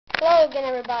Hello again,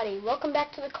 everybody. Welcome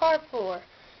back to the card floor.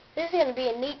 This is going to be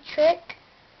a neat trick.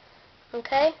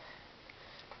 Okay?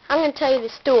 I'm going to tell you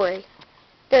the story.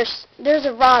 There's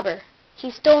a robber. He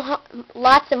stole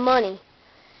lots of money.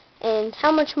 And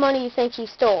how much money do you think he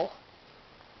stole?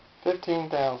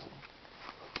 15,000.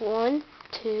 1,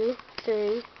 2,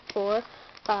 3, 4,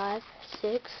 5,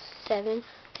 6, 7,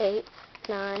 8,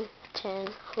 9, 10,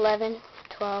 11,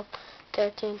 12,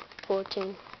 13,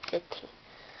 14, 15.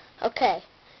 Okay.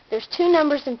 There's two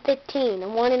numbers in 15, a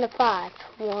 1 and a 5.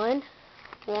 1,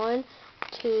 1,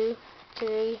 2,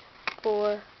 3,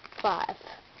 4, 5.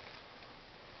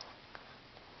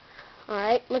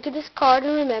 Alright, look at this card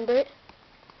and remember it.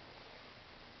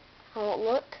 I won't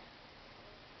look.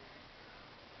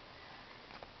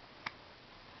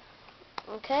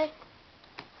 Okay?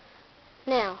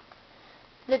 Now,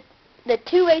 the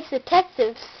two ace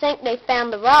detectives think they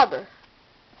found the robber.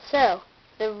 So,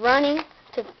 they're running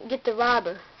to get the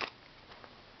robber.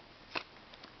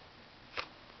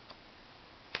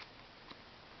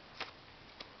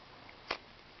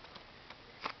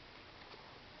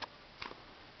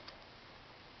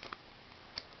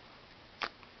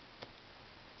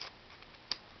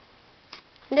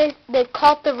 They've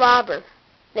caught the robber.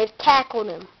 They've tackled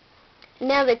him. And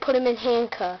now they put him in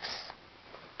handcuffs.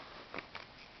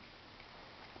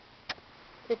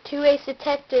 The two ace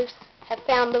detectives have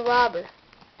found the robber.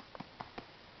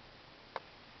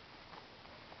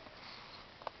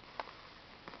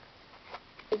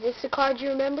 Is this the card you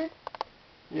remember?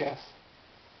 Yes.